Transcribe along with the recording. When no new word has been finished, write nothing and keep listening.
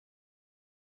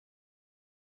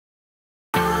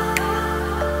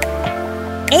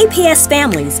APS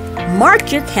families, mark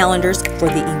your calendars for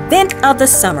the event of the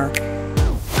summer.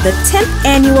 The 10th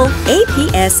annual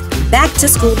APS Back to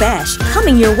School Bash,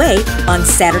 coming your way on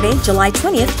Saturday, July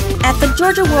 20th at the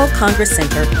Georgia World Congress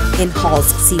Center in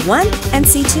halls C1 and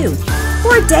C2.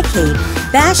 For a decade,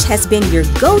 Bash has been your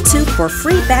go-to for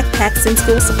free backpacks and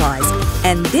school supplies,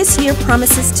 and this year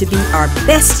promises to be our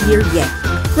best year yet.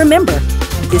 Remember,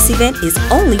 this event is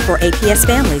only for APS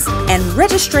families, and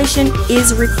registration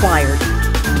is required.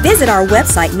 Visit our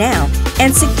website now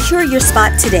and secure your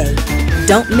spot today.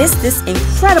 Don't miss this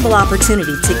incredible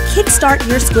opportunity to kickstart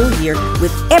your school year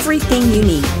with everything you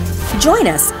need. Join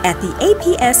us at the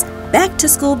APS Back to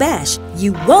School Bash.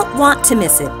 You won't want to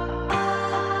miss it.